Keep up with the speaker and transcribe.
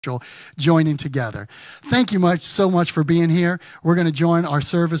joining together. Thank you so much for being here. We're going to join our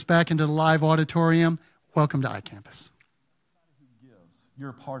service back into the live auditorium. Welcome to iCampus. You're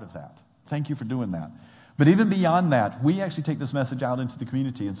a part of that. Thank you for doing that. But even beyond that, we actually take this message out into the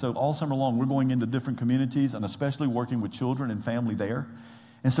community. And so all summer long, we're going into different communities and especially working with children and family there.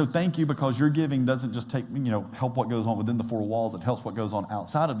 And so thank you, because your giving doesn't just help what goes on within the four walls. It helps what goes on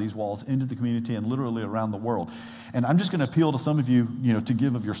outside of these walls into the community and literally around the world. And I'm just going to appeal to some of you, to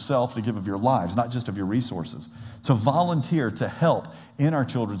give of yourself, to give of your lives, not just of your resources, to volunteer to help in our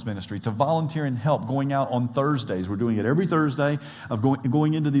children's ministry, to volunteer and help going out on Thursdays. We're doing it every Thursday of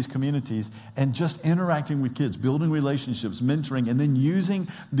going into these communities and just interacting with kids, building relationships, mentoring, and then using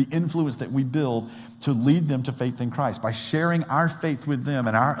the influence that we build to lead them to faith in Christ by sharing our faith with them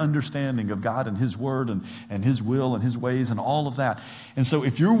and our understanding of God and His Word and His will and His ways and all of that. And so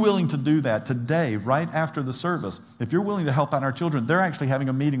if you're willing to do that today, right after the service, if you're willing to help out our children, they're actually having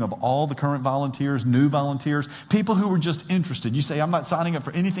a meeting of all the current volunteers, new volunteers, people who are just interested. You say, I'm not signing up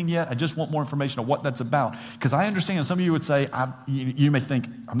for anything yet. I just want more information on what that's about. Because I understand some of you would say, you may think,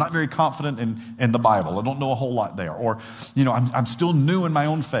 I'm not very confident in the Bible. I don't know a whole lot there. Or, I'm still new in my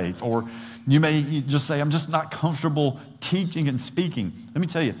own faith. Or you may just say, I'm just not comfortable teaching and speaking. Let me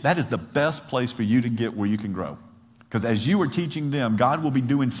tell you, that is the best place for you to get where you can grow. Because as you are teaching them, God will be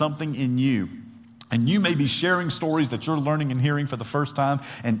doing something in you. And you may be sharing stories that you're learning and hearing for the first time.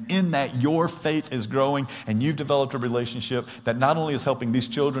 And in that, your faith is growing. And you've developed a relationship that not only is helping these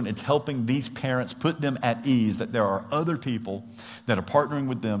children, it's helping these parents put them at ease that there are other people that are partnering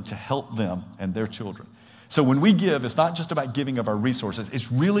with them to help them and their children. So when we give, it's not just about giving of our resources. It's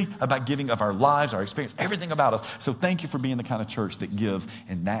really about giving of our lives, our experience, everything about us. So thank you for being the kind of church that gives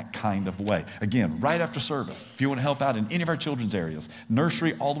in that kind of way. Again, right after service, if you want to help out in any of our children's areas,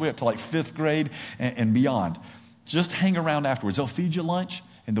 nursery all the way up to like 5th grade and beyond, just hang around afterwards. They'll feed you lunch,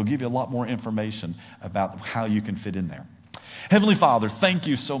 and they'll give you a lot more information about how you can fit in there. Heavenly Father, thank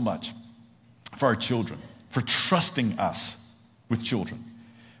you so much for our children, for trusting us with children.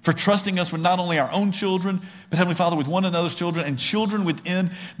 For trusting us with not only our own children, but Heavenly Father, with one another's children and children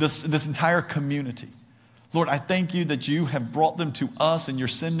within this entire community. Lord, I thank you that you have brought them to us and you're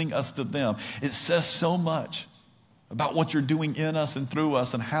sending us to them. It says so much about what you're doing in us and through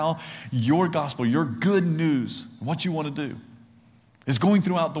us and how your gospel, your good news, what you want to do is going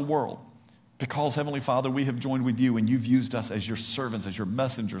throughout the world. Because, Heavenly Father, we have joined with you and you've used us as your servants, as your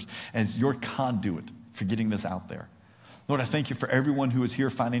messengers, as your conduit for getting this out there. Lord, I thank you for everyone who is here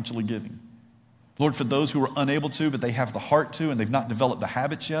financially giving. Lord, for those who are unable to, but they have the heart to, and they've not developed the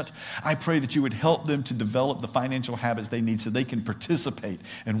habits yet, I pray that you would help them to develop the financial habits they need so they can participate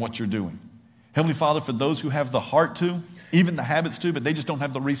in what you're doing. Heavenly Father, for those who have the heart to, even the habits to, but they just don't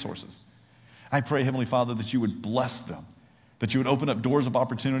have the resources, I pray, Heavenly Father, that you would bless them, that you would open up doors of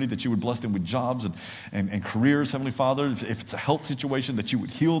opportunity, that you would bless them with jobs and careers, Heavenly Father. If it's a health situation, that you would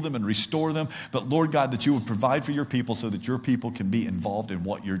heal them and restore them. But Lord God, that you would provide for your people so that your people can be involved in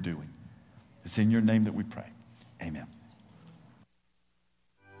what you're doing. It's in your name that we pray. Amen.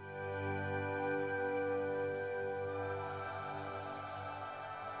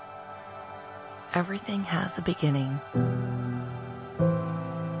 Everything has a beginning.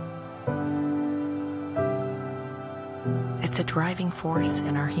 It's a driving force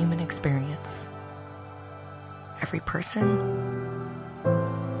in our human experience. Every person,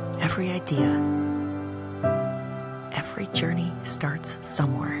 every idea, every journey starts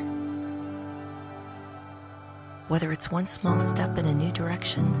somewhere. Whether it's one small step in a new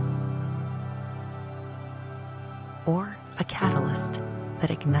direction or a catalyst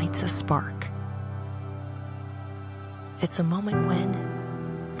that ignites a spark. It's a moment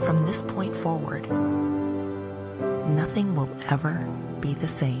when, from this point forward, nothing will ever be the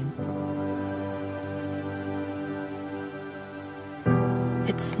same.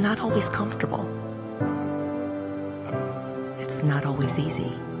 It's not always comfortable. It's not always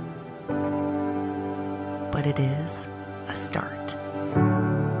easy. But it is a start.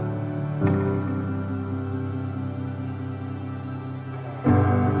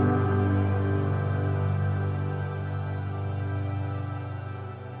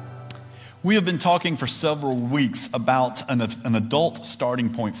 We have been talking for several weeks about an adult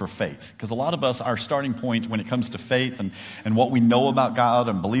starting point for faith. Because a lot of us, our starting point when it comes to faith and what we know about God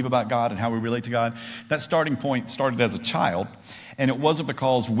and believe about God and how we relate to God, that starting point started as a child. And it wasn't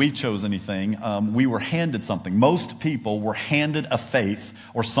because we chose anything. We were handed something. Most people were handed a faith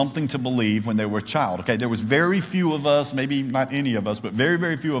or something to believe when they were a child. Okay, there was very few of us, maybe not any of us, but very,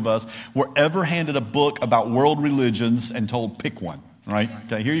 very few of us were ever handed a book about world religions and told, pick one. Right?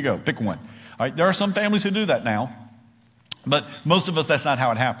 Okay, here you go, pick one. All right, there are some families who do that now. But most of us, that's not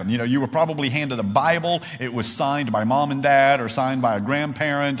how it happened. You know, you were probably handed a Bible. It was signed by mom and dad or signed by a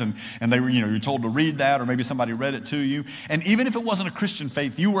grandparent, and they were, you were told to read that, or maybe somebody read it to you. And even if it wasn't a Christian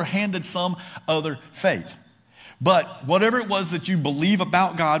faith, you were handed some other faith. But whatever it was that you believe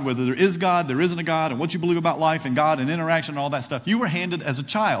about God, whether there is God, there isn't a God, and what you believe about life and God and interaction and all that stuff, you were handed as a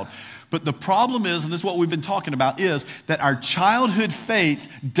child. But the problem is, and this is what we've been talking about, is that our childhood faith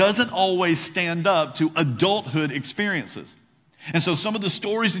doesn't always stand up to adulthood experiences. And so some of the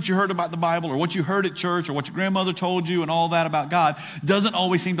stories that you heard about the Bible, or what you heard at church, or what your grandmother told you and all that about God, doesn't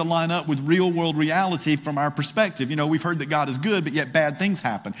always seem to line up with real world reality from our perspective. You know, we've heard that God is good, but yet bad things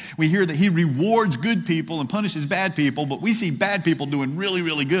happen. We hear that he rewards good people and punishes bad people, but we see bad people doing really,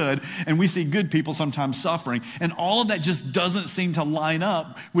 really good, and we see good people sometimes suffering. And all of that just doesn't seem to line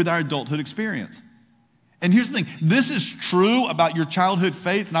up with our adulthood experience. And here's the thing, this is true about your childhood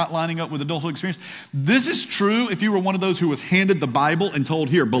faith not lining up with adulthood experience. This is true if you were one of those who was handed the Bible and told,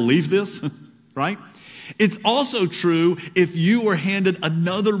 here, believe this, right? It's also true if you were handed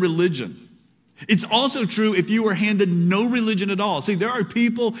another religion. It's also true if you were handed no religion at all. See, there are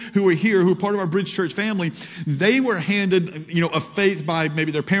people who are here who are part of our Bridge Church family. They were handed, a faith by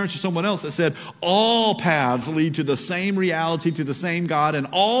maybe their parents or someone else that said all paths lead to the same reality, to the same God, and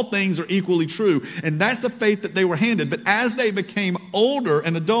all things are equally true. And that's the faith that they were handed. But as they became older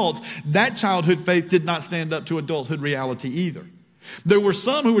and adults, that childhood faith did not stand up to adulthood reality either. There were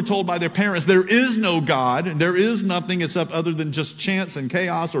some who were told by their parents, there is no God, and there is nothing except other than just chance and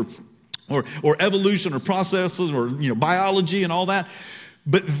chaos or evolution or processes or biology and all that.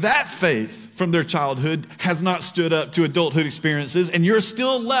 But that faith from their childhood has not stood up to adulthood experiences, and you're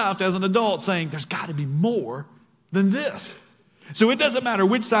still left as an adult saying there's got to be more than this. So it doesn't matter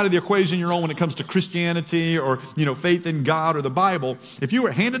which side of the equation you're on when it comes to Christianity or faith in God or the Bible. If you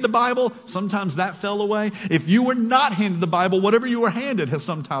were handed the Bible, sometimes that fell away. If you were not handed the Bible, whatever you were handed has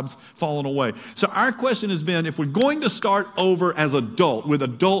sometimes fallen away. So our question has been, if we're going to start over as adult with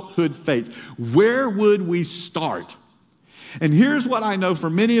adulthood faith, where would we start? And here's what I know for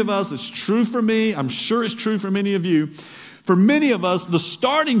many of us, it's true for me, I'm sure it's true for many of you. For many of us, the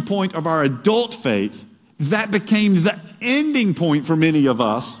starting point of our adult faith that became the ending point for many of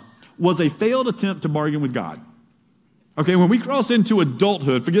us was a failed attempt to bargain with God. Okay, when we crossed into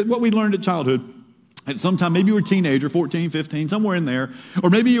adulthood, forget what we learned at childhood. At some time, maybe you were a teenager, 14, 15, somewhere in there.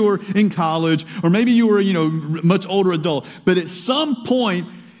 Or maybe you were in college, or maybe you were, much older adult. But at some point,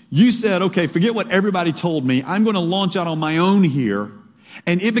 you said, okay, forget what everybody told me. I'm going to launch out on my own here.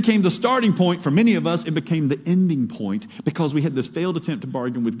 And it became the starting point for many of us. It became the ending point because we had this failed attempt to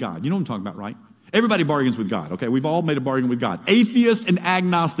bargain with God. You know what I'm talking about, right? Everybody bargains with God, okay? We've all made a bargain with God. Atheists and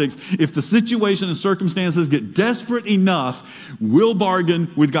agnostics, if the situation and circumstances get desperate enough, we'll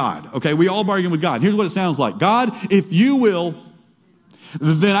bargain with God, okay? We all bargain with God. Here's what it sounds like. God, if you will,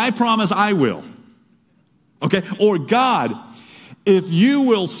 then I promise I will, okay? Or God, if you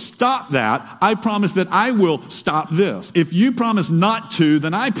will stop that, I promise that I will stop this. If you promise not to,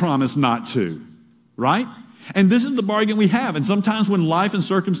 then I promise not to, right? And this is the bargain we have. And sometimes when life and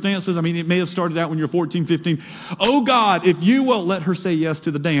circumstances, it may have started out when you're 14, 15. Oh God, if you will let her say yes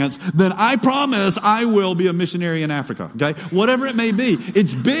to the dance, then I promise I will be a missionary in Africa, okay? Whatever it may be.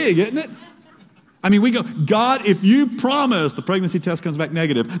 It's big, isn't it? We go, God, if you promise the pregnancy test comes back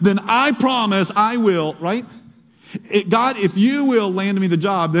negative, then I promise I will, right? God, if you will land me the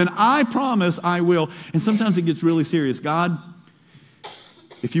job, then I promise I will. And sometimes it gets really serious. God,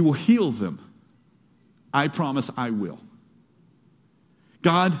 if you will heal them, I promise I will.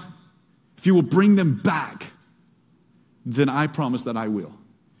 God, if you will bring them back, then I promise that I will.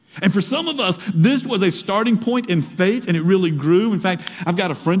 And for some of us, this was a starting point in faith, and it really grew. In fact, I've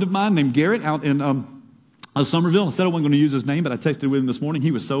got a friend of mine named Garrett out in Somerville. I said I wasn't going to use his name, but I texted with him this morning.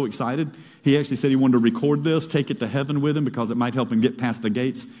 He was so excited. He actually said he wanted to record this, take it to heaven with him because it might help him get past the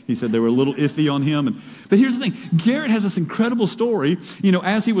gates. He said they were a little iffy on him. But here's the thing. Garrett has this incredible story,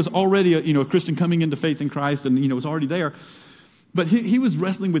 as he was already a Christian coming into faith in Christ and, was already there. But he was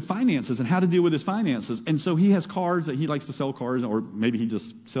wrestling with finances and how to deal with his finances. And so he has cars that he likes to sell cars, or maybe he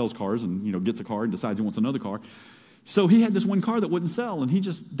just sells cars and, gets a car and decides he wants another car. So he had this one car that wouldn't sell, and he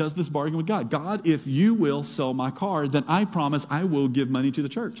just does this bargain with God. God, if you will sell my car, then I promise I will give money to the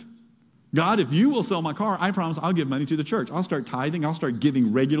church. God, if you will sell my car, I promise I'll give money to the church. I'll start tithing. I'll start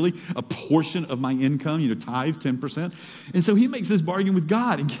giving regularly a portion of my income, tithe 10%. And so he makes this bargain with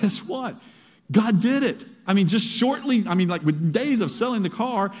God, and guess what? God did it. Just shortly, with days of selling the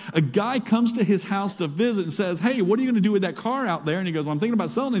car, a guy comes to his house to visit and says, hey, what are you going to do with that car out there? And he goes, well, I'm thinking about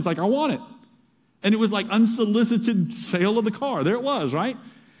selling it. He's like, I want it. And it was like unsolicited sale of the car. There it was, right?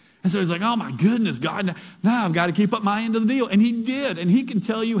 And so he's like, oh my goodness, God, now I've got to keep up my end of the deal. And he did. And he can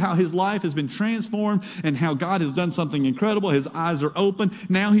tell you how his life has been transformed and how God has done something incredible. His eyes are open.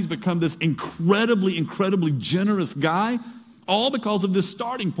 Now he's become this incredibly, incredibly generous guy, all because of this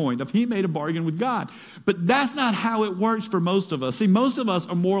starting point of he made a bargain with God. But that's not how it works for most of us. See, most of us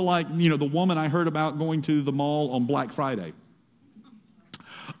are more like, the woman I heard about going to the mall on Black Friday.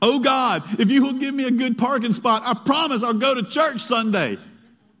 Oh God, if you will give me a good parking spot, I promise I'll go to church Sunday.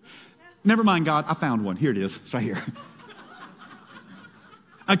 Never mind, God, I found one. Here it is. It's right here.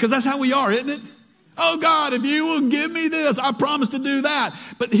 Because that's how we are, isn't it? Oh, God, if you will give me this, I promise to do that.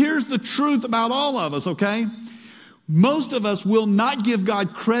 But here's the truth about all of us, okay? Most of us will not give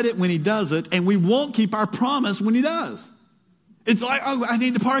God credit when he does it, and we won't keep our promise when he does. It's like, oh, I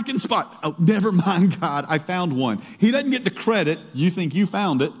need the parking spot. Oh, never mind, God, I found one. He doesn't get the credit. You think you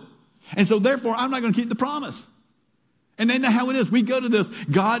found it. And so, therefore, I'm not going to keep the promise. And then how it is, we go to this,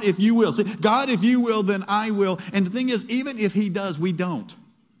 God, if you will. See, God, if you will, then I will. And the thing is, even if he does, we don't.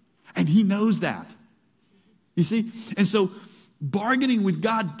 And he knows that. You see? And so bargaining with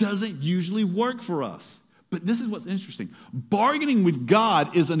God doesn't usually work for us. But this is what's interesting. Bargaining with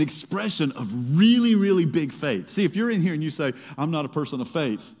God is an expression of really, really big faith. See, if you're in here and you say, I'm not a person of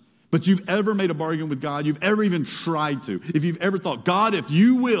faith, but you've ever made a bargain with God, you've ever even tried to, if you've ever thought, God, if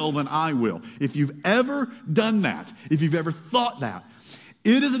you will, then I will. If you've ever done that, if you've ever thought that,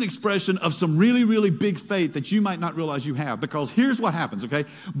 it is an expression of some really, really big faith that you might not realize you have. Because here's what happens, okay?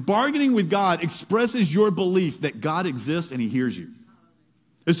 Bargaining with God expresses your belief that God exists and he hears you.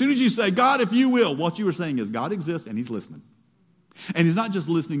 As soon as you say, God, if you will, what you are saying is God exists and he's listening. And he's not just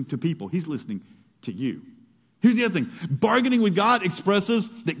listening to people, he's listening to you. Here's the other thing. Bargaining with God expresses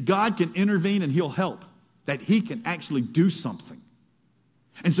that God can intervene and he'll help, that he can actually do something.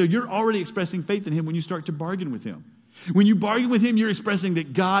 And so you're already expressing faith in him when you start to bargain with him. When you bargain with him, you're expressing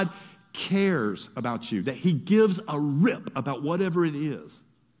that God cares about you, that he gives a rip about whatever it is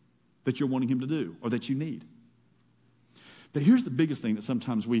that you're wanting him to do or that you need. But here's the biggest thing that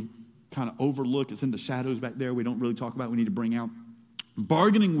sometimes we kind of overlook. It's in the shadows back there. We don't really talk about. We need to bring out.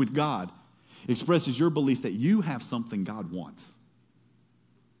 Bargaining with God expresses your belief that you have something God wants.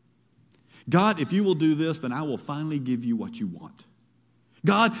 God, if you will do this, then I will finally give you what you want.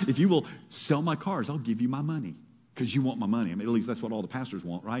 God, if you will sell my cars, I'll give you my money because you want my money. I mean, at least that's what all the pastors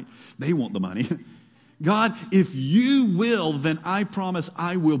want, right? They want the money. God, if you will, then I promise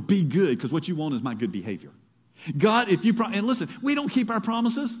I will be good because what you want is my good behavior. God, if you and listen, we don't keep our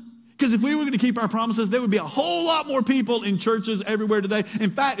promises. Because if we were going to keep our promises, there would be a whole lot more people in churches everywhere today. In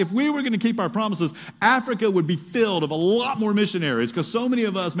fact, if we were going to keep our promises, Africa would be filled of a lot more missionaries because so many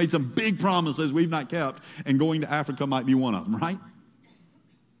of us made some big promises we've not kept, and going to Africa might be one of them, right?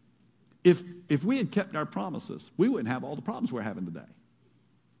 If we had kept our promises, we wouldn't have all the problems we're having today.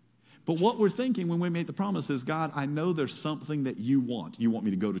 But what we're thinking when we make the promise is, God, I know there's something that you want. You want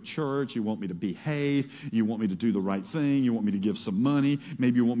me to go to church. You want me to behave. You want me to do the right thing. You want me to give some money.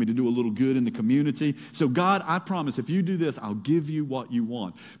 Maybe you want me to do a little good in the community. So, God, I promise if you do this, I'll give you what you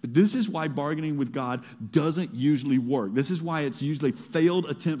want. But this is why bargaining with God doesn't usually work. This is why it's usually failed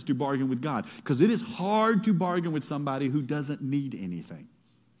attempts to bargain with God. Because it is hard to bargain with somebody who doesn't need anything.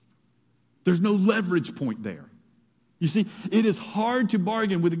 There's no leverage point there. You see, it is hard to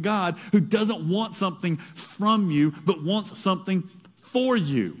bargain with a God who doesn't want something from you, but wants something for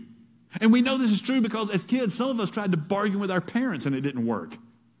you. And we know this is true because as kids, some of us tried to bargain with our parents and it didn't work.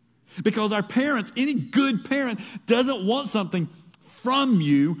 Because our parents, any good parent, doesn't want something from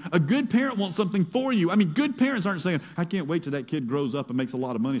you. A good parent wants something for you. I mean, good parents aren't saying, I can't wait till that kid grows up and makes a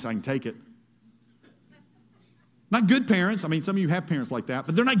lot of money so I can take it. Not good parents. I mean, some of you have parents like that,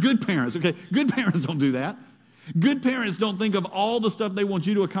 but they're not good parents, okay? Good parents don't do that. Good parents don't think of all the stuff they want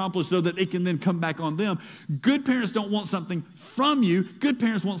you to accomplish so that it can then come back on them. Good parents don't want something from you. Good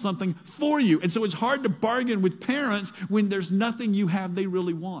parents want something for you. And so it's hard to bargain with parents when there's nothing you have they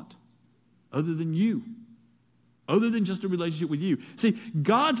really want other than you, other than just a relationship with you. See,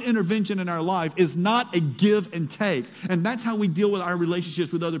 God's intervention in our life is not a give and take. And that's how we deal with our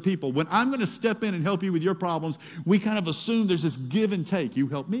relationships with other people. When I'm going to step in and help you with your problems, we kind of assume there's this give and take. You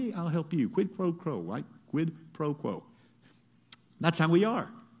help me, I'll help you. Quid pro quo, right? Quid pro quo. That's how we are.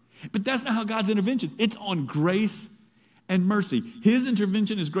 But that's not how God's intervention. It's on grace and mercy. His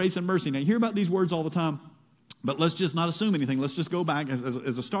intervention is grace and mercy. Now, you hear about these words all the time, but let's just not assume anything. Let's just go back as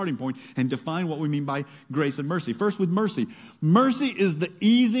a starting point and define what we mean by grace and mercy. First, with mercy. Mercy is the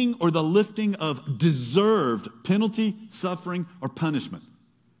easing or the lifting of deserved penalty, suffering, or punishment.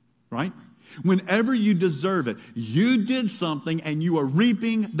 Right? Whenever you deserve it, you did something and you are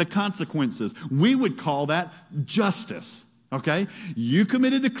reaping the consequences. We would call that justice. Okay? You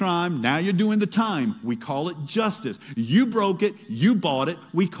committed the crime, now you're doing the time. We call it justice. You broke it, you bought it,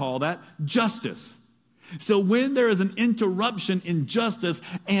 we call that justice. So when there is an interruption in justice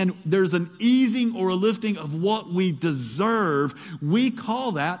and there's an easing or a lifting of what we deserve, we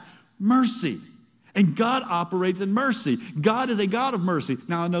call that mercy. And God operates in mercy. God is a God of mercy.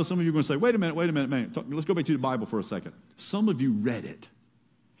 Now, I know some of you are going to say, wait a minute. Let's go back to the Bible for a second. Some of you read it.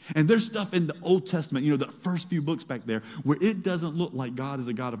 And there's stuff in the Old Testament, the first few books back there, where it doesn't look like God is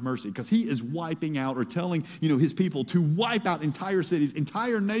a God of mercy, because he is wiping out or telling, his people to wipe out entire cities,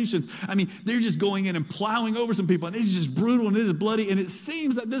 entire nations. I mean, they're just going in and plowing over some people, and it's just brutal, and it is bloody, and it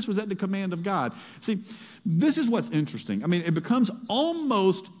seems that this was at the command of God. See, this is what's interesting. I mean, it becomes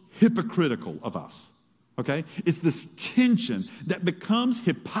almost hypocritical of us, okay? It's this tension that becomes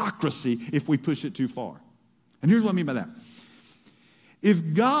hypocrisy if we push it too far. And here's what I mean by that.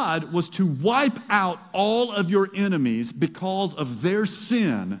 If God was to wipe out all of your enemies because of their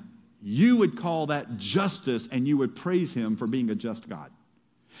sin, you would call that justice, and you would praise him for being a just God.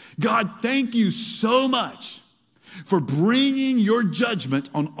 God, thank you so much for bringing your judgment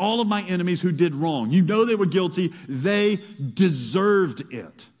on all of my enemies who did wrong. You know they were guilty. They deserved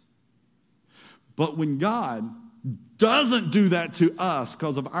it. But when God doesn't do that to us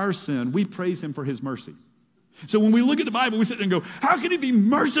because of our sin, we praise him for his mercy. So when we look at the Bible, we sit there and go, how can he be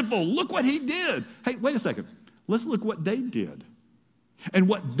merciful? Look what he did. Hey, wait a second. Let's look what they did. And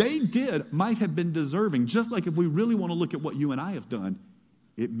what they did might have been deserving. Just like if we really want to look at what you and I have done,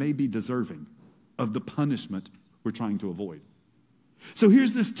 it may be deserving of the punishment we're trying to avoid. So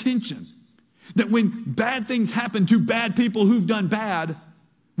here's this tension that when bad things happen to bad people who've done bad,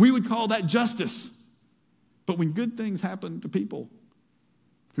 we would call that justice. But when good things happen to people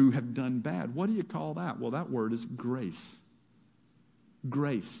who have done bad, what do you call that? Well, that word is grace.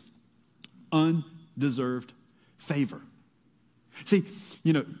 Grace. Undeserved favor. See,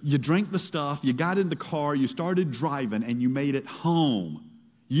 you drank the stuff, you got in the car, you started driving, and you made it home.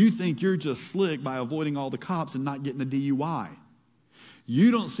 You think you're just slick by avoiding all the cops and not getting a DUI.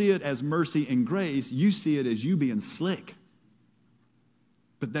 You don't see it as mercy and grace, you see it as you being slick.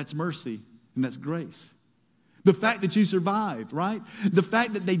 But that's mercy and that's grace. The fact that you survived, right? The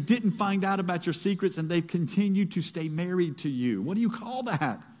fact that they didn't find out about your secrets and they've continued to stay married to you. What do you call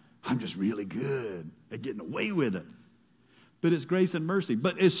that? I'm just really good at getting away with it. But it's grace and mercy.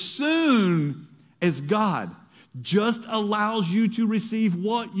 But as soon as God just allows you to receive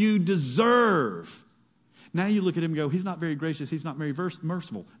what you deserve, now you look at him and go, he's not very gracious, he's not very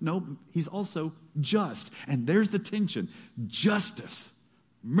merciful. No, he's also just. And there's the tension. Justice,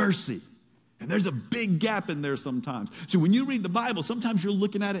 mercy. And there's a big gap in there sometimes. So when you read the Bible, sometimes you're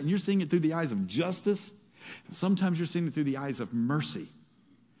looking at it and you're seeing it through the eyes of justice. And sometimes you're seeing it through the eyes of mercy.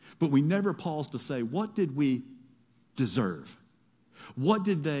 But we never pause to say, what did we deserve? What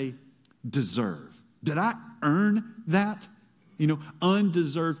did they deserve? Did I earn that?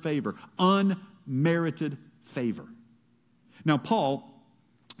 Undeserved favor, unmerited favor. Now, Paul,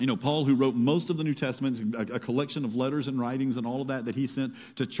 who wrote most of the New Testament, a collection of letters and writings and all of that he sent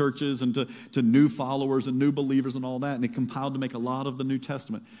to churches and to new followers and new believers and all that, and he compiled to make a lot of the New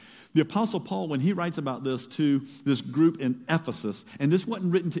Testament. The Apostle Paul, when he writes about this to this group in Ephesus, and this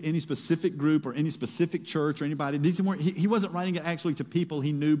wasn't written to any specific group or any specific church or anybody. He wasn't writing it actually to people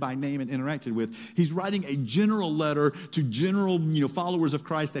he knew by name and interacted with. He's writing a general letter to general followers of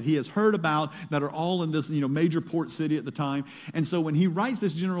Christ that he has heard about that are all in this major port city at the time. And so when he writes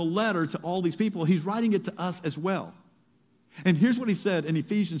this general letter to all these people, he's writing it to us as well. And here's what he said in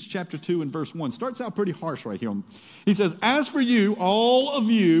Ephesians chapter 2 and verse 1. Starts out pretty harsh right here. He says, as for you, all of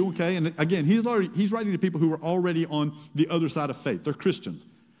you, okay, and again, he's writing to people who are already on the other side of faith. They're Christians.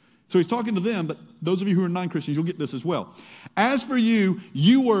 So he's talking to them, but those of you who are non-Christians, you'll get this as well. As for you,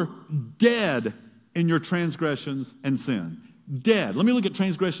 you were dead in your transgressions and sin. Dead. Let me look at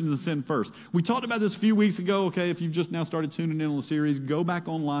transgressions and sin first. We talked about this a few weeks ago, okay? If you've just now started tuning in on the series, go back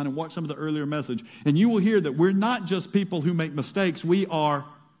online and watch some of the earlier message, and you will hear that we're not just people who make mistakes. We are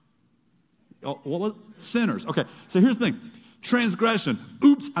sinners. Okay, so here's the thing. Transgression.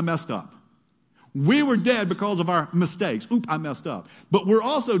 Oops, I messed up. We were dead because of our mistakes. Oops, I messed up. But we're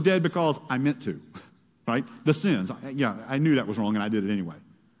also dead because I meant to, right? The sins. I knew that was wrong, and I did it anyway.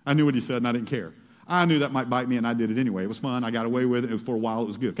 I knew what he said, and I didn't care. I knew that might bite me, and I did it anyway. It was fun. I got away with it. For a while, it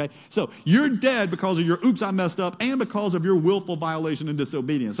was good, okay? So you're dead because of your oops, I messed up, and because of your willful violation and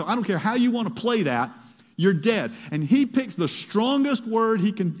disobedience. So I don't care how you want to play that, you're dead. And he picks the strongest word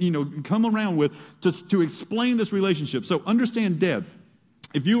he can, come around with to explain this relationship. So understand dead.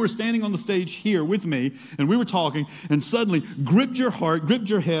 If you were standing on the stage here with me, and we were talking, and suddenly gripped your heart, gripped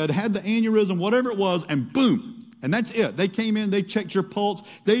your head, had the aneurysm, whatever it was, and boom, And that's it. They came in, they checked your pulse,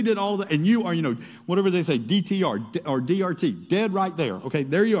 they did all of that, and you are, whatever they say, DTR or DRT, dead right there. Okay,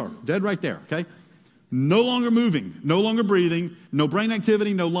 there you are, dead right there, okay? No longer moving, no longer breathing, no brain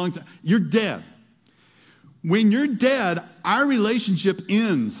activity, no lungs. You're dead. When you're dead, our relationship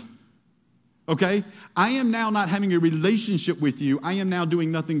ends, okay? I am now not having a relationship with you. I am now doing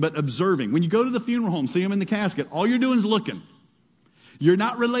nothing but observing. When you go to the funeral home, see them in the casket, all you're doing is looking. You're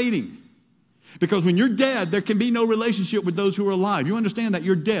not relating. Because when you're dead, there can be no relationship with those who are alive. You understand that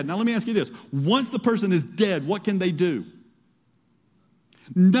you're dead. Now let me ask you this. Once the person is dead, what can they do?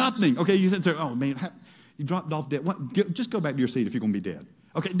 Nothing. Okay, you said, oh man, you dropped off dead. Just go back to your seat if you're going to be dead.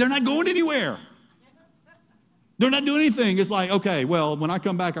 Okay, they're not going anywhere. They're not doing anything. It's like, okay, well, when I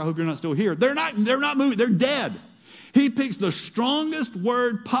come back, I hope you're not still here. They're not moving. They're dead. He picks the strongest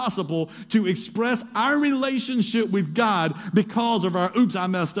word possible to express our relationship with God because of our, oops, I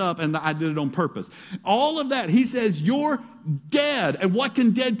messed up and I did it on purpose. All of that, he says, you're dead. And what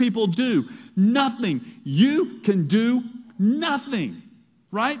can dead people do? Nothing. You can do nothing,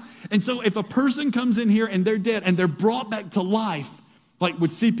 right? And so if a person comes in here and they're dead and they're brought back to life, like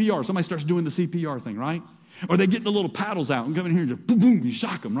with CPR, somebody starts doing the CPR thing, right? Or they get the little paddles out and come in here and just boom, boom, you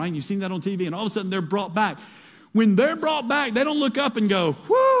shock them, right? And you've seen that on TV and all of a sudden they're brought back. When they're brought back, they don't look up and go,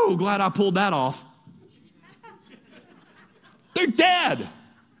 whoo, glad I pulled that off. They're dead.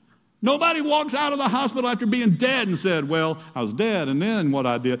 Nobody walks out of the hospital after being dead and said, well, I was dead and then what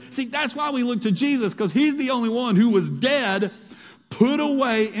I did. See, that's why we look to Jesus, because he's the only one who was dead, put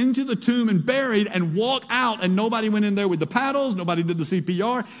away into the tomb and buried and walked out, and nobody went in there with the paddles, nobody did the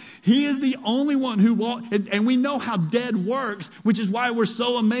CPR. He is the only one who walked, and we know how dead works, which is why we're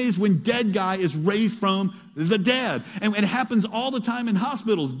so amazed when dead guy is raised from the dead. And it happens all the time in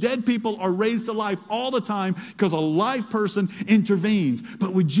hospitals. Dead people are raised to life all the time because a live person intervenes.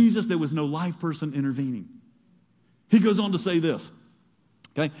 But with Jesus, there was no live person intervening. He goes on to say this,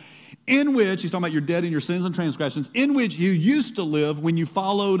 okay? In which, he's talking about you're dead in your sins and transgressions, in which you used to live when you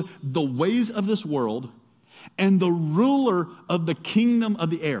followed the ways of this world and the ruler of the kingdom of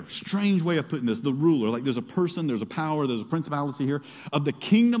the air. Strange way of putting this, the ruler. Like there's a person, there's a power, there's a principality here of the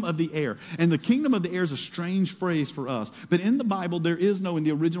kingdom of the air. And the kingdom of the air is a strange phrase for us. But in the Bible, there is no, in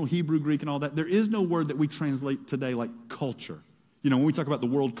the original Hebrew, Greek, and all that, there is no word that we translate today like culture. When we talk about the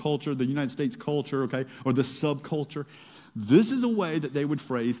world culture, the United States culture, okay, or the subculture, this is a way that they would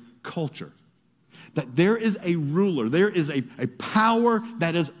phrase culture. That there is a ruler, there is a power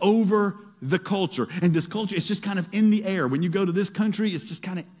that is over the culture. And this culture is just kind of in the air. When you go to this country, it's just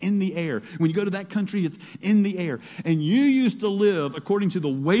kind of in the air. When you go to that country, it's in the air. And you used to live according to the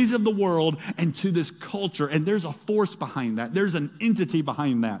ways of the world and to this culture. And there's a force behind that. There's an entity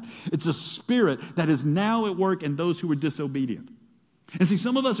behind that. It's a spirit that is now at work in those who are disobedient. And see,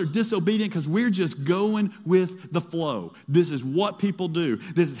 some of us are disobedient because we're just going with the flow. This is what people do.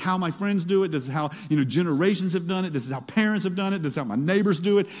 This is how my friends do it. This is how, generations have done it. This is how parents have done it. This is how my neighbors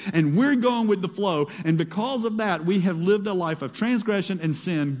do it. And we're going with the flow. And because of that, we have lived a life of transgression and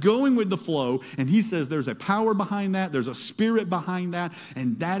sin, going with the flow. And he says there's a power behind that. There's a spirit behind that.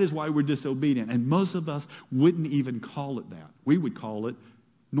 And that is why we're disobedient. And most of us wouldn't even call it that. We would call it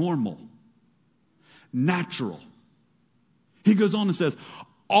normal, natural. He goes on and says,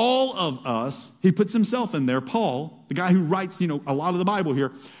 all of us, he puts himself in there, Paul, the guy who writes, a lot of the Bible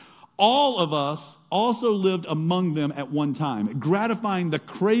here, all of us also lived among them at one time, gratifying the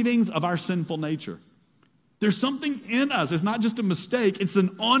cravings of our sinful nature. There's something in us. It's not just a mistake. It's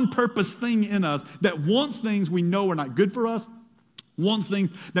an on-purpose thing in us that wants things we know are not good for us, wants things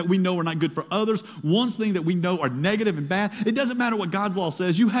that we know are not good for others, wants things that we know are negative and bad. It doesn't matter what God's law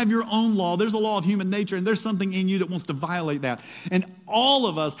says. You have your own law. There's a law of human nature, and there's something in you that wants to violate that. And all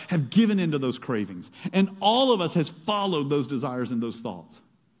of us have given into those cravings, and all of us has followed those desires and those thoughts.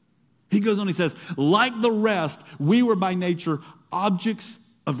 He goes on, he says, like the rest, we were by nature objects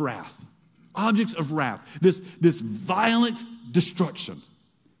of wrath. Objects of wrath. This violent destruction.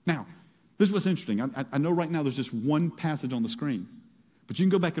 Now, this is what's interesting. I know right now there's just one passage on the screen. But you can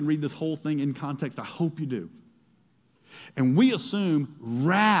go back and read this whole thing in context. I hope you do. And we assume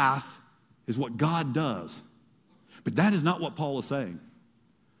wrath is what God does. But that is not what Paul is saying.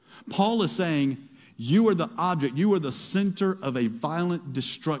 Paul is saying you are the object, you are the center of a violent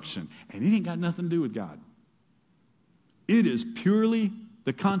destruction. And it ain't got nothing to do with God. It is purely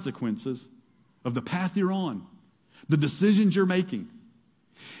the consequences of the path you're on, the decisions you're making.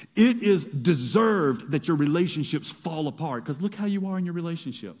 It is deserved that your relationships fall apart, because look how you are in your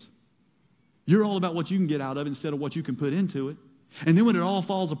relationships. You're all about what you can get out of it instead of what you can put into it. And then when it all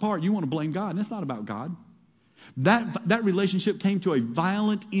falls apart, you want to blame God, and it's not about God. That relationship came to a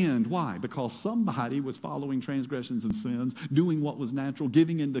violent end. Why? Because somebody was following transgressions and sins, doing what was natural,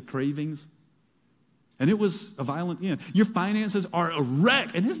 giving in to cravings. And it was a violent end. Your finances are a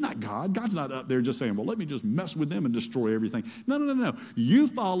wreck. And it's not God. God's not up there just saying, well, let me just mess with them and destroy everything. No. You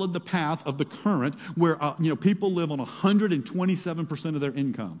followed the path of the current where people live on 127% of their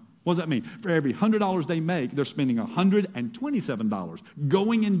income. What does that mean? For every $100 they make, they're spending $127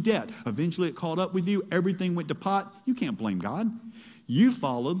 going in debt. Eventually it caught up with you. Everything went to pot. You can't blame God. You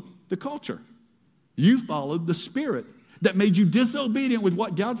followed the culture. You followed the spirit that made you disobedient with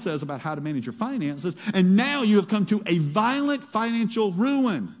what God says about how to manage your finances, and now you have come to a violent financial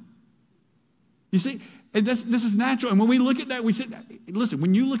ruin. You see, and this is natural. And when we look at that, we say, listen,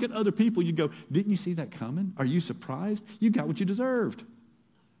 when you look at other people, you go, didn't you see that coming? Are you surprised? You got what you deserved.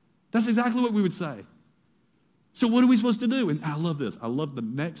 That's exactly what we would say. So what are we supposed to do? And I love this. I love the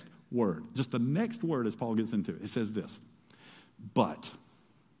next word. Just the next word as Paul gets into it. It says this, but,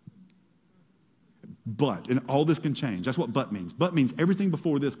 and all this can change. That's what but means. But means everything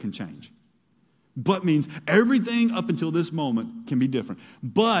before this can change. But means everything up until this moment can be different.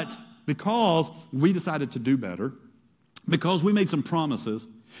 But because we decided to do better, because we made some promises,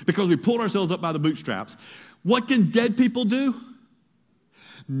 because we pulled ourselves up by the bootstraps, what can dead people do?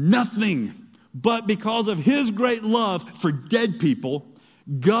 Nothing. But because of his great love for dead people,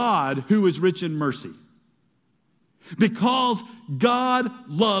 God, who is rich in mercy. Because God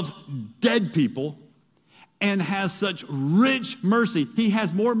loves dead people and has such rich mercy. He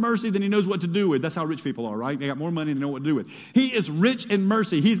has more mercy than he knows what to do with. That's how rich people are, right? They got more money than they know what to do with. He is rich in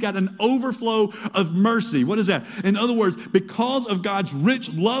mercy. He's got an overflow of mercy. What is that? In other words, because of God's rich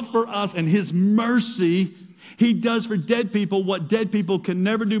love for us and his mercy, he does for dead people what dead people can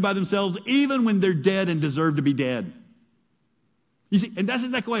never do by themselves, even when they're dead and deserve to be dead. You see, and that's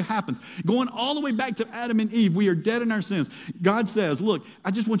exactly what happens. Going all the way back to Adam and Eve, we are dead in our sins. God says, look,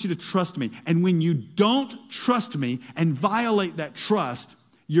 I just want you to trust me. And when you don't trust me and violate that trust,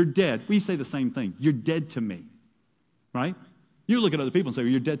 you're dead. We say the same thing. You're dead to me, right? You look at other people and say,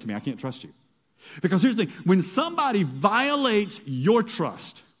 well, you're dead to me. I can't trust you. Because here's the thing. When somebody violates your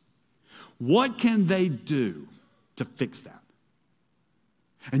trust, what can they do to fix that?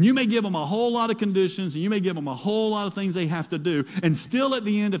 And you may give them a whole lot of conditions, and you may give them a whole lot of things they have to do, and still at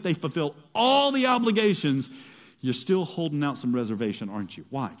the end, if they fulfill all the obligations, you're still holding out some reservation, aren't you?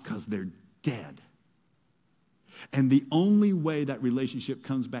 Why? Because they're dead. And the only way that relationship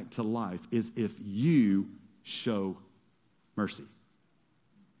comes back to life is if you show mercy.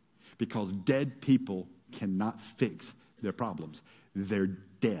 Because dead people cannot fix their problems. They're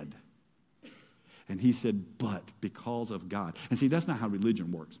dead. And he said, but because of God. And see, that's not how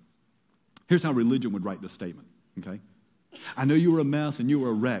religion works. Here's how religion would write this statement, okay? I know you were a mess and you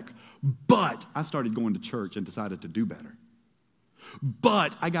were a wreck, but I started going to church and decided to do better.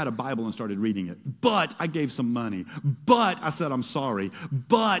 But I got a Bible and started reading it. But I gave some money. But I said I'm sorry.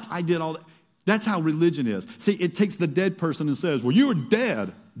 But I did all that. That's how religion is. See, it takes the dead person and says, well, you were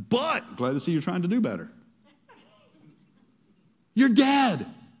dead, but glad to see you're trying to do better. You're dead.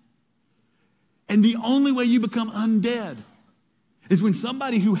 And the only way you become undead is when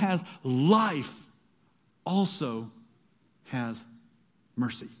somebody who has life also has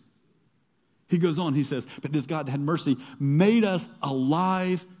mercy. He goes on, he says, but this God that had mercy made us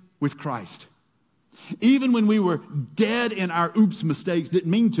alive with Christ. Even when we were dead in our mistakes,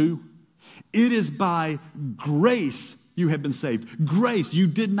 didn't mean to, it is by grace you have been saved. Grace, you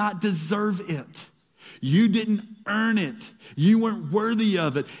did not deserve it. You didn't earn it. You weren't worthy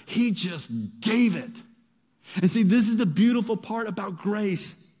of it. He just gave it. And see, this is the beautiful part about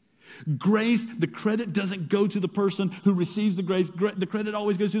grace. Grace, the credit doesn't go to the person who receives the grace. The credit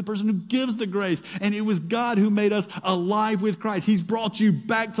always goes to the person who gives the grace. And it was God who made us alive with Christ. He's brought you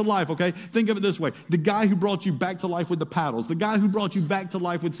back to life, okay? Think of it this way. The guy who brought you back to life with the paddles. The guy who brought you back to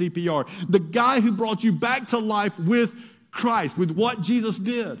life with CPR. The guy who brought you back to life with Christ, with what Jesus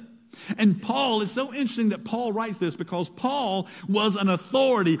did. And Paul, it's so interesting that Paul writes this because Paul was an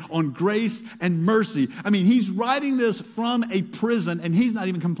authority on grace and mercy. I mean, he's writing this from a prison, and he's not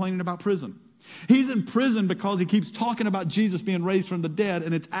even complaining about prison. He's in prison because he keeps talking about Jesus being raised from the dead,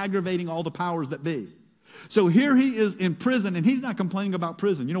 and it's aggravating all the powers that be. So here he is in prison, and he's not complaining about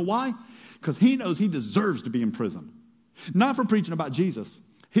prison. You know why? Because he knows he deserves to be in prison. Not for preaching about Jesus.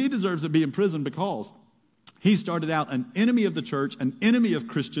 He deserves to be in prison because he started out an enemy of the church, an enemy of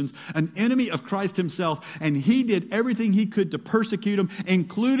Christians, an enemy of Christ himself, and he did everything he could to persecute them,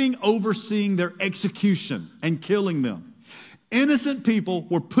 including overseeing their execution and killing them. Innocent people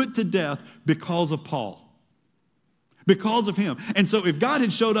were put to death because of Paul. Because of him. And so if God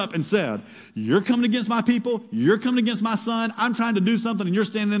had showed up and said, you're coming against my people, you're coming against my son, I'm trying to do something and you're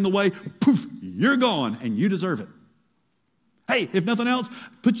standing in the way, poof, you're gone and you deserve it. Hey, if nothing else,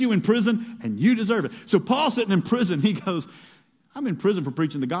 put you in prison and you deserve it. So Paul's sitting in prison, he goes, I'm in prison for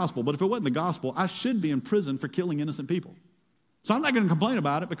preaching the gospel, but if it wasn't the gospel, I should be in prison for killing innocent people. So I'm not going to complain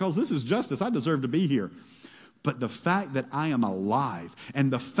about it because this is justice. I deserve to be here. But the fact that I am alive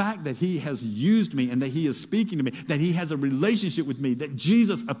and the fact that he has used me and that he is speaking to me, that he has a relationship with me, that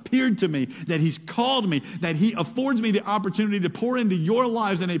Jesus appeared to me, that he's called me, that he affords me the opportunity to pour into your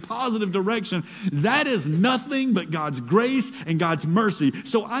lives in a positive direction, that is nothing but God's grace and God's mercy.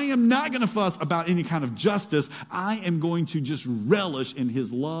 So I am not going to fuss about any kind of justice. I am going to just relish in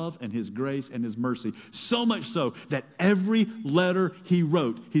his love and his grace and his mercy. So much so that every letter he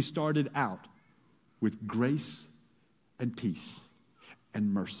wrote, he started out with grace and peace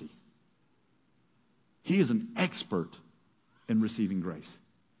and mercy. He is an expert in receiving grace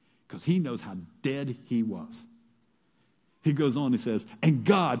because he knows how dead he was. He goes on and says, and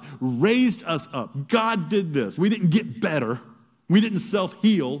God raised us up. God did this. We didn't get better. We didn't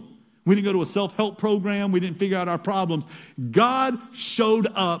self-heal. We didn't go to a self-help program. We didn't figure out our problems. God showed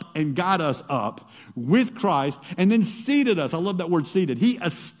up and got us up with Christ and then seated us. I love that word seated. He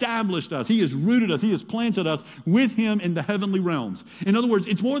established us. He has rooted us. He has planted us with him in the heavenly realms. In other words,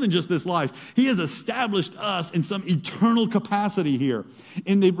 it's more than just this life. He has established us in some eternal capacity here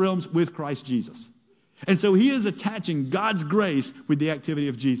in the realms with Christ Jesus. And so he is attaching God's grace with the activity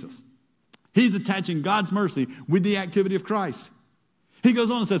of Jesus. He's attaching God's mercy with the activity of Christ. He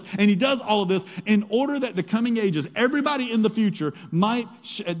goes on and says, and he does all of this in order that the coming ages, everybody in the future,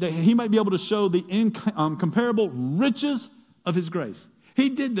 that he might be able to show the incomparable riches of his grace. He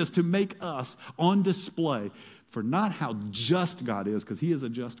did this to make us on display for not how just God is, because he is a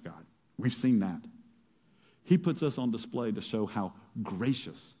just God. We've seen that. He puts us on display to show how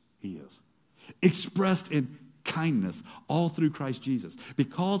gracious he is, expressed in kindness all through Christ Jesus.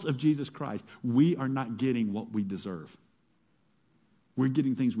 Because of Jesus Christ, we are not getting what we deserve. We're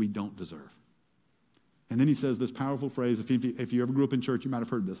getting things we don't deserve. And then he says this powerful phrase. If you ever grew up in church, you might have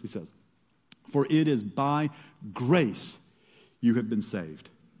heard this. He says, for it is by grace you have been saved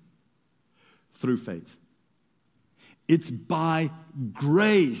through faith. It's by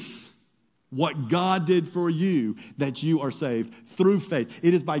grace what God did for you that you are saved through faith.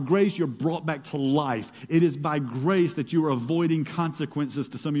 It is by grace you're brought back to life. It is by grace that you are avoiding consequences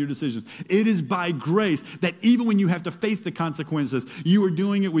to some of your decisions. It is by grace that even when you have to face the consequences, you are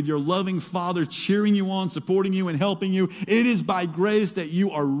doing it with your loving Father cheering you on, supporting you, and helping you. It is by grace that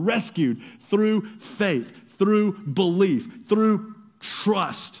you are rescued through faith, through belief, through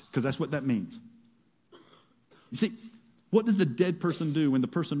trust, because that's what that means. You see, what does the dead person do when the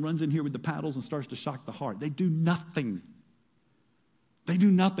person runs in here with the paddles and starts to shock the heart? They do nothing. They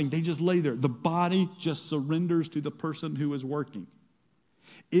do nothing. They just lay there. The body just surrenders to the person who is working.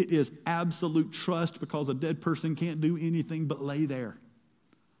 It is absolute trust because a dead person can't do anything but lay there.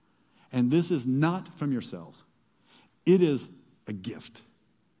 And this is not from yourselves. It is a gift.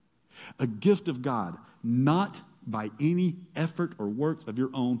 A gift of God, not by any effort or works of your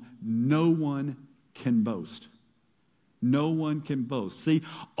own. No one can boast. No one can boast. See,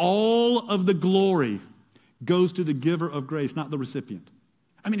 all of the glory goes to the giver of grace, not the recipient.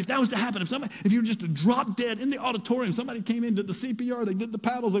 I mean, if that was to happen, if you were just to drop dead in the auditorium, somebody came in, did the CPR, they did the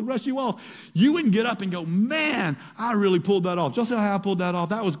paddles, they rushed you off, you wouldn't get up and go, man, I really pulled that off. Just how I pulled that off.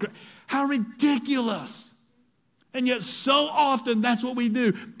 That was great. How ridiculous. And yet so often that's what we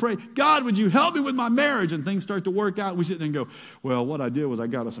do. Pray, God, would you help me with my marriage? And things start to work out. We sit there and go, well, what I did was I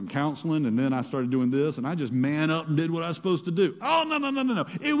got us some counseling and then I started doing this and I just man up and did what I was supposed to do. Oh, no.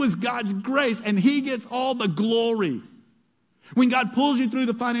 It was God's grace and he gets all the glory. When God pulls you through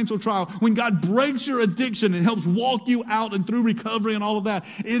the financial trial, when God breaks your addiction and helps walk you out and through recovery and all of that,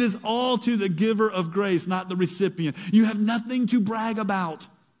 it is all to the giver of grace, not the recipient. You have nothing to brag about.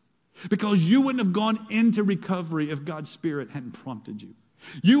 Because you wouldn't have gone into recovery if God's Spirit hadn't prompted you.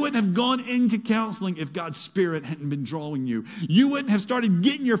 You wouldn't have gone into counseling if God's Spirit hadn't been drawing you. You wouldn't have started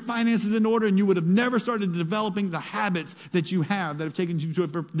getting your finances in order, and you would have never started developing the habits that you have that have taken you to a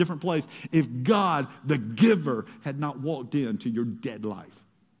different place if God, the giver, had not walked into your dead life.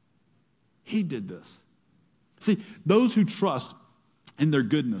 He did this. See, those who trust in their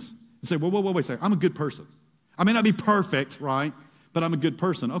goodness and say, wait a second, I'm a good person. I may not be perfect, right? But I'm a good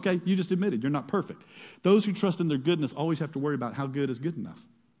person. Okay, you just admitted you're not perfect. Those who trust in their goodness always have to worry about how good is good enough.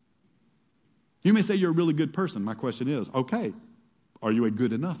 You may say you're a really good person. My question is, okay, are you a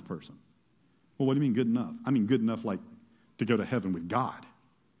good enough person? Well, what do you mean good enough? I mean good enough like to go to heaven with God.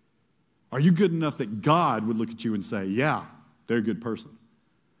 Are you good enough that God would look at you and say, yeah, they're a good person?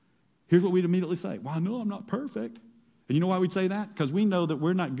 Here's what we'd immediately say. Well, I know I'm not perfect. And you know why we'd say that? Because we know that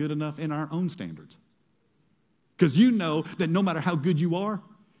we're not good enough in our own standards. Because you know that no matter how good you are,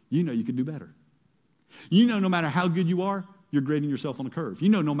 you know you could do better. You know no matter how good you are, you're grading yourself on a curve. You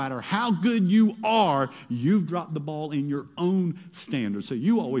know no matter how good you are, you've dropped the ball in your own standards. So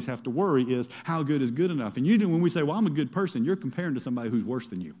you always have to worry is how good is good enough. And you do when we say, well, I'm a good person, you're comparing to somebody who's worse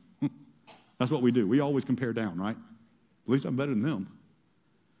than you. That's what we do. We always compare down, right? At least I'm better than them.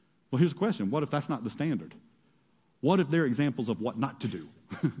 Well, here's the question. What if that's not the standard? What if they're examples of what not to do?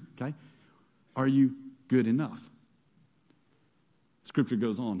 Okay? Are you good enough? Scripture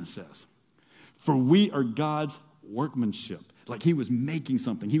goes on and says, for we are God's workmanship. Like he was making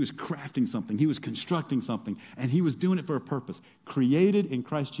something, he was crafting something, he was constructing something, and he was doing it for a purpose. Created in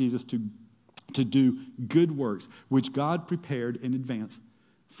Christ Jesus to do good works, which God prepared in advance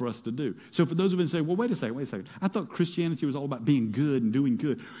for us to do. So for those of you who say, well, wait a second. I thought Christianity was all about being good and doing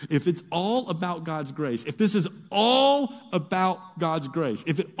good. If it's all about God's grace, if this is all about God's grace,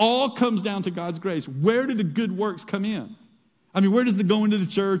 if it all comes down to God's grace, where do the good works come in? I mean, where does the going to the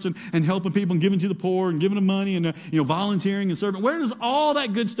church and helping people and giving to the poor and giving them money and volunteering and serving, where does all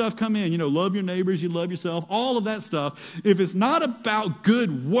that good stuff come in? Love your neighbors, you love yourself, all of that stuff. If it's not about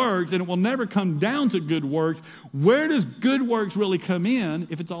good works, and it will never come down to good works, where does good works really come in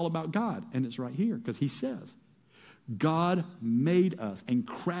if it's all about God? And it's right here, because he says, God made us and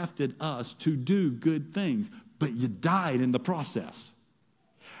crafted us to do good things, but you died in the process.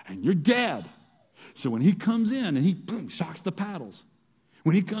 And you're dead. So when he comes in and he shocks the paddles,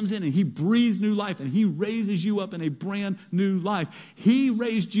 when he comes in and he breathes new life and he raises you up in a brand new life, he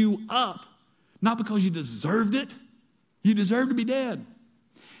raised you up not because you deserved it. You deserve to be dead.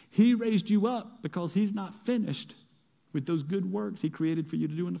 He raised you up because he's not finished with those good works he created for you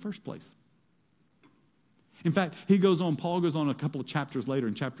to do in the first place. In fact, Paul goes on a couple of chapters later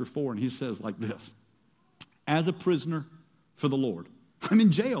in chapter 4, and he says like this, as a prisoner for the Lord, I'm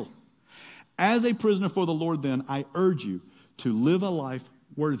in jail. As a prisoner for the Lord, then, I urge you to live a life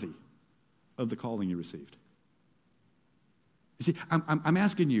worthy of the calling you received. You see, I'm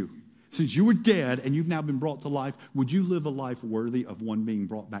asking you, since you were dead and you've now been brought to life, would you live a life worthy of one being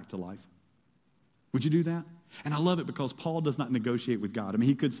brought back to life? Would you do that? And I love it because Paul does not negotiate with God. I mean,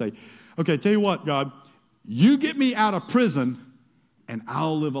 he could say, okay, tell you what, God, you get me out of prison and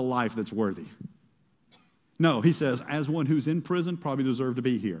I'll live a life that's worthy. No, he says, as one who's in prison, probably deserve to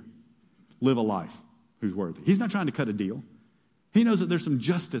be here. Live a life who's worthy. He's not trying to cut a deal. He knows that there's some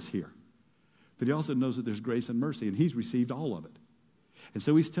justice here. But he also knows that there's grace and mercy, and he's received all of it. And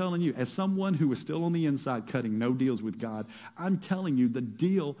so he's telling you, as someone who is still on the inside cutting no deals with God, I'm telling you the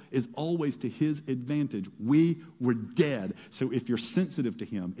deal is always to his advantage. We were dead. So if you're sensitive to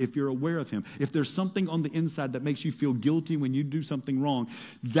him, if you're aware of him, if there's something on the inside that makes you feel guilty when you do something wrong,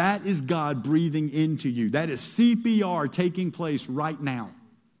 that is God breathing into you. That is CPR taking place right now.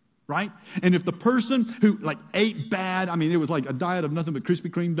 Right? And if the person who ate bad, I mean, it was like a diet of nothing but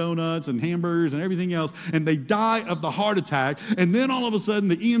Krispy Kreme donuts and hamburgers and everything else, and they die of the heart attack, and then all of a sudden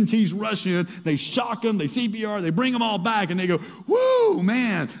the EMTs rush in, they shock them, they CPR, they bring them all back, and they go, woo,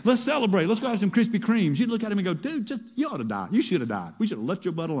 man, let's celebrate. Let's go have some Krispy Kremes. You'd look at him and go, dude, you ought to die. You should have died. We should have left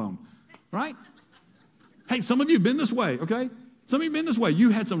your butt alone. Right? Hey, some of you have been this way, okay? Some of you have been this way. You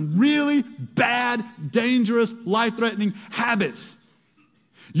had some really bad, dangerous, life-threatening habits.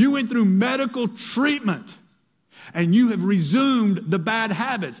 You went through medical treatment, and you have resumed the bad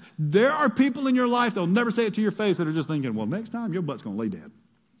habits. There are people in your life, they'll never say it to your face, that are just thinking, well, next time your butt's going to lay dead.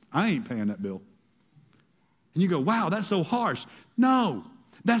 I ain't paying that bill. And you go, wow, that's so harsh. No,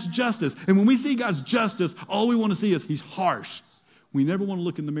 that's justice. And when we see God's justice, all we want to see is he's harsh. We never want to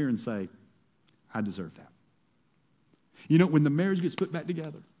look in the mirror and say, I deserve that. You know, when the marriage gets put back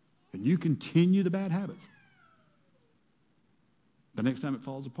together, and you continue the bad habits, the next time it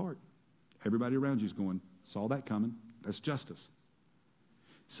falls apart, everybody around you is going, saw that coming. That's justice.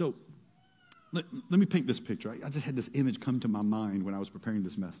 So let me paint this picture. I just had this image come to my mind when I was preparing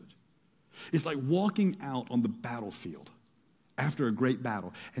this message. It's like walking out on the battlefield after a great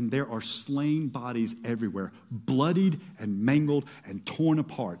battle, and there are slain bodies everywhere, bloodied and mangled and torn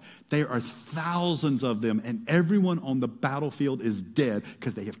apart. There are thousands of them, and everyone on the battlefield is dead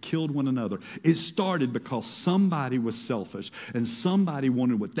because they have killed one another. It started because somebody was selfish, and somebody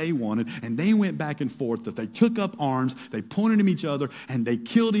wanted what they wanted, and they went back and forth, that they took up arms, they pointed at each other, and they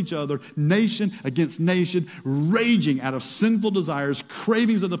killed each other, nation against nation, raging out of sinful desires,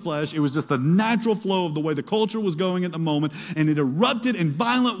 cravings of the flesh. It was just the natural flow of the way the culture was going at the moment, and it erupted in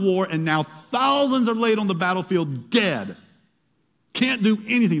violent war, and now thousands are laid on the battlefield dead. Can't do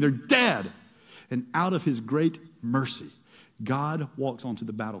anything. They're dead. And out of his great mercy, God walks onto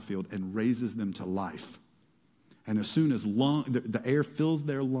the battlefield and raises them to life. And as soon as the air fills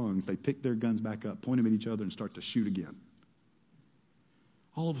their lungs, they pick their guns back up, point them at each other, and start to shoot again.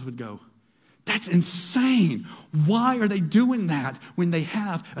 All of us would go, that's insane. Why are they doing that when they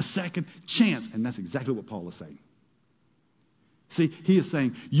have a second chance? And that's exactly what Paul is saying. See, he is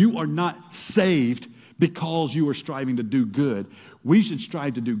saying, you are not saved because you are striving to do good. We should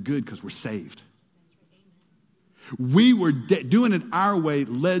strive to do good because we're saved. We were doing it our way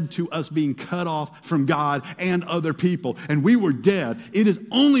led to us being cut off from God and other people. And we were dead. It is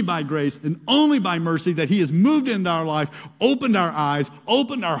only by grace and only by mercy that he has moved into our life, opened our eyes,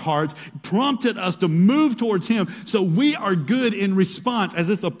 opened our hearts, prompted us to move towards him. So we are good in response, as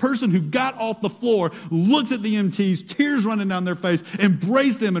if the person who got off the floor looks at the EMTs, tears running down their face,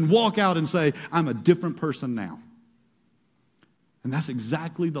 embrace them and walk out and say, I'm a different person now. And that's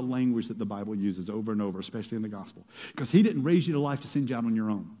exactly the language that the Bible uses over and over, especially in the gospel. Because he didn't raise you to life to send you out on your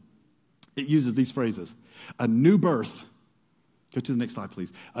own. It uses these phrases. A new birth. Go to the next slide,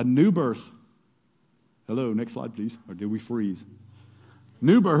 please. A new birth. Hello, next slide, please. Or did we freeze?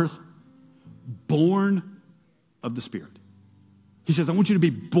 New birth, born of the Spirit. He says, I want you to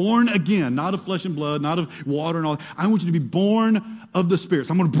be born again, not of flesh and blood, not of water and all. I want you to be born of the Spirit.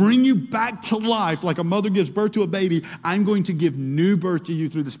 So I'm going to bring you back to life like a mother gives birth to a baby. I'm going to give new birth to you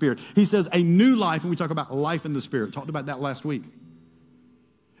through the Spirit. He says a new life, and we talk about life in the Spirit. Talked about that last week.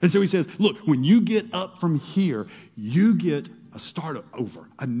 And so he says, look, when you get up from here, you get a start over,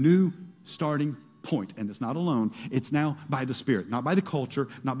 a new starting point. And it's not alone. It's now by the Spirit, not by the culture,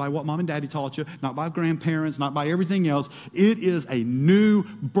 not by what mom and daddy taught you, not by grandparents, not by everything else. It is a new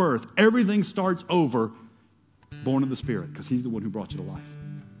birth. Everything starts over, born of the Spirit, because he's the one who brought you to life.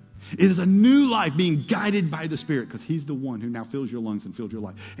 It is a new life being guided by the Spirit, because he's the one who now fills your lungs and fills your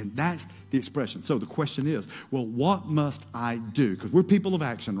life. And that's the expression. So the question is, well, what must I do? Because we're people of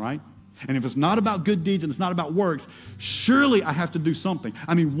action, right? And if it's not about good deeds and it's not about works, surely I have to do something.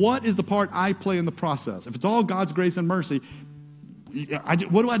 I mean, what is the part I play in the process? If it's all God's grace and mercy,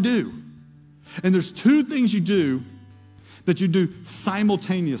 what do I do? And there's two things you do that you do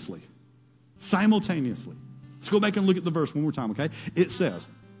simultaneously. Simultaneously. Let's go back and look at the verse one more time, okay? It says,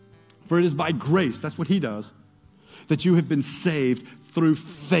 for it is by grace, that's what he does, that you have been saved through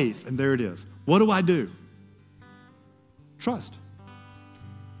faith. And there it is. What do I do? Trust.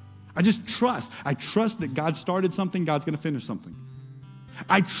 I just trust. I trust that God started something, God's going to finish something.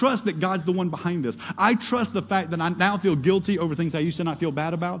 I trust that God's the one behind this. I trust the fact that I now feel guilty over things I used to not feel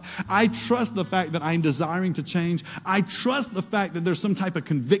bad about. I trust the fact that I'm desiring to change. I trust the fact that there's some type of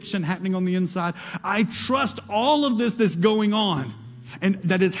conviction happening on the inside. I trust all of this that's going on and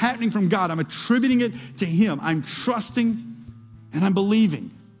that is happening from God. I'm attributing it to him. I'm trusting and I'm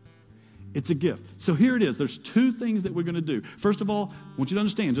believing. It's a gift. So here it is. There's two things that we're going to do. First of all, I want you to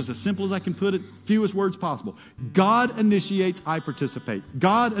understand, just as simple as I can put it, fewest words possible. God initiates, I participate.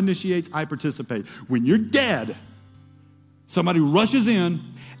 God initiates, I participate. When you're dead, somebody rushes in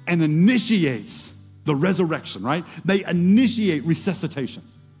and initiates the resurrection, right? They initiate resuscitation.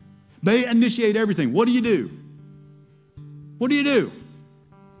 They initiate everything. What do you do? What do you do?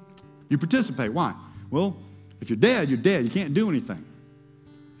 You participate. Why? Well, if you're dead, you're dead. You can't do anything.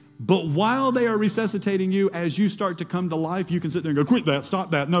 But while they are resuscitating you, as you start to come to life, you can sit there and go, quit that, stop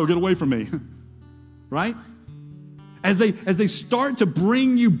that, no, get away from me. Right? As they start to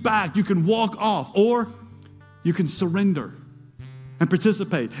bring you back, you can walk off or you can surrender and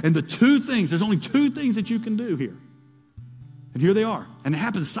participate. And the two things, there's only two things that you can do here. And here they are. And it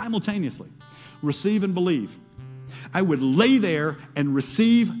happens simultaneously. Receive and believe. I would lay there and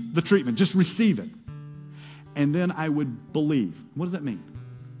receive the treatment, just receive it. And then I would believe. What does that mean?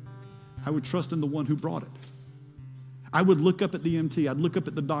 I would trust in the one who brought it. I would look up at the EMT. I'd look up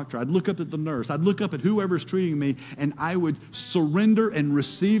at the doctor. I'd look up at the nurse. I'd look up at whoever's treating me, and I would surrender and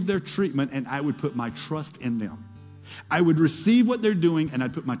receive their treatment, and I would put my trust in them. I would receive what they're doing, and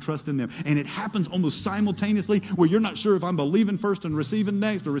I'd put my trust in them. And it happens almost simultaneously where you're not sure if I'm believing first and receiving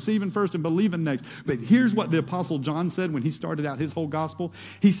next or receiving first and believing next. But here's what the Apostle John said when he started out his whole gospel.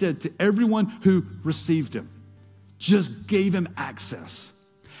 He said to everyone who received him, just gave him access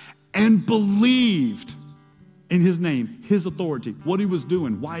and believed in his name, his authority, what he was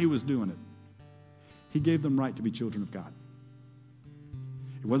doing, why he was doing it. He gave them right to be children of God.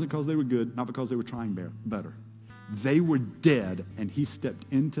 It wasn't because they were good, not because they were trying better. They were dead, and he stepped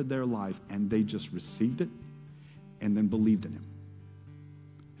into their life, and they just received it and then believed in him.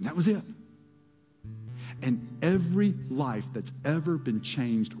 And that was it. And every life that's ever been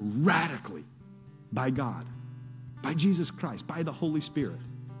changed radically by God by Jesus Christ, by the Holy Spirit.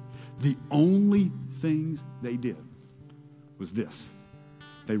 The only things they did was this.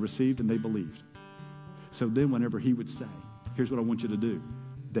 They received and they believed. So then whenever he would say, here's what I want you to do,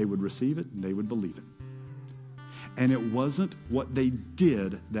 they would receive it and they would believe it. And it wasn't what they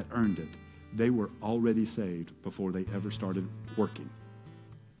did that earned it. They were already saved before they ever started working.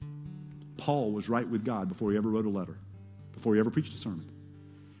 Paul was right with God before he ever wrote a letter, before he ever preached a sermon.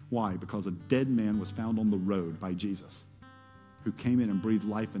 Why? Because a dead man was found on the road by Jesus, who came in and breathed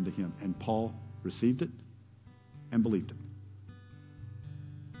life into him. And Paul received it and believed it.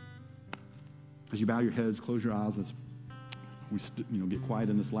 As you bow your heads, close your eyes as we get quiet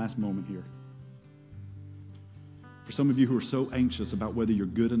in this last moment here. For some of you who are so anxious about whether you're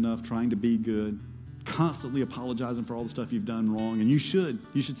good enough, trying to be good, constantly apologizing for all the stuff you've done wrong, and you should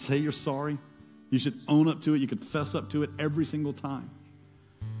say you're sorry. You should own up to it. You could fess up to it every single time.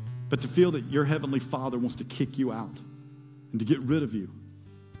 But to feel that your Heavenly Father wants to kick you out and to get rid of you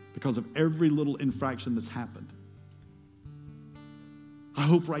because of every little infraction that's happened. I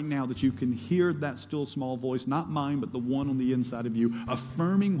hope right now that you can hear that still small voice, not mine, but the one on the inside of you,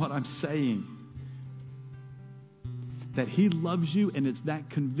 affirming what I'm saying. That He loves you, and it's that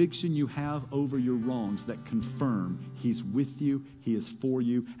conviction you have over your wrongs that confirm He's with you, He is for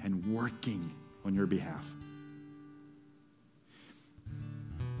you, and working on your behalf.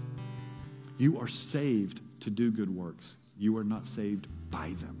 You are saved to do good works. You are not saved by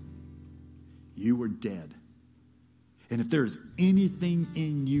them. You are dead. And if there's anything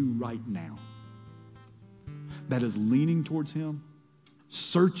in you right now that is leaning towards Him,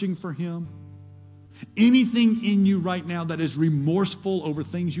 searching for Him, anything in you right now that is remorseful over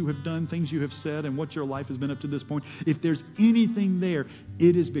things you have done, things you have said, and what your life has been up to this point, if there's anything there,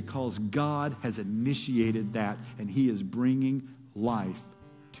 it is because God has initiated that, and He is bringing life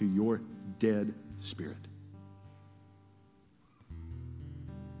to your dead spirit.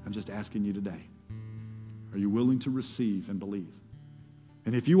 I'm just asking you today, are you willing to receive and believe?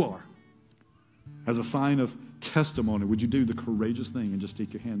 And if you are, as a sign of testimony, would you do the courageous thing and just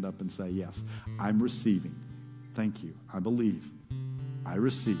stick your hand up and say, yes, I'm receiving. Thank you. I believe. I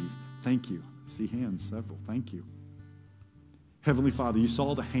receive. Thank you. See hands, several. Thank you. Heavenly Father, you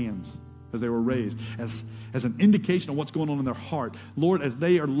saw the hands as they were raised as an indication of what's going on in their heart. Lord, as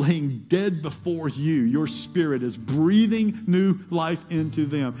they are laying dead before you, your Spirit is breathing new life into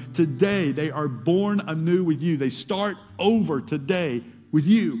them. Today, they are born anew with you. They start over today with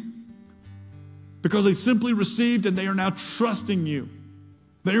you because they simply received and they are now trusting you.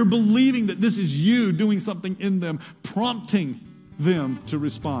 They are believing that this is you doing something in them, prompting them to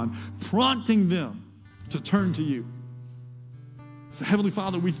respond, prompting them to turn to you. So Heavenly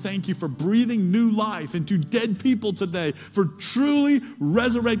Father, we thank you for breathing new life into dead people today, for truly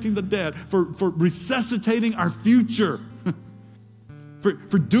resurrecting the dead, for resuscitating our future,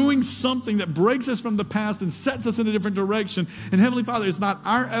 for doing something that breaks us from the past and sets us in a different direction. And Heavenly Father, it's not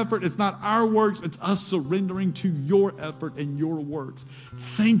our effort, it's not our works, it's us surrendering to your effort and your works.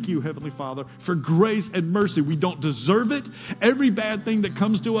 Thank you, Heavenly Father, for grace and mercy. We don't deserve it. Every bad thing that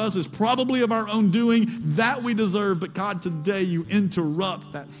comes to us is probably of our own doing. That we deserve. But God, today you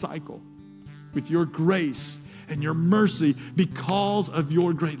interrupt that cycle with your grace and your mercy because of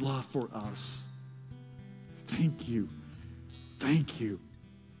your great love for us. Thank you. Thank you.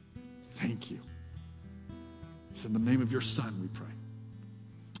 Thank you. It's in the name of your Son we pray.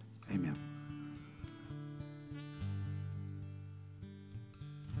 Amen.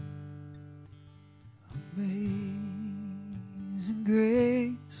 Amazing grace.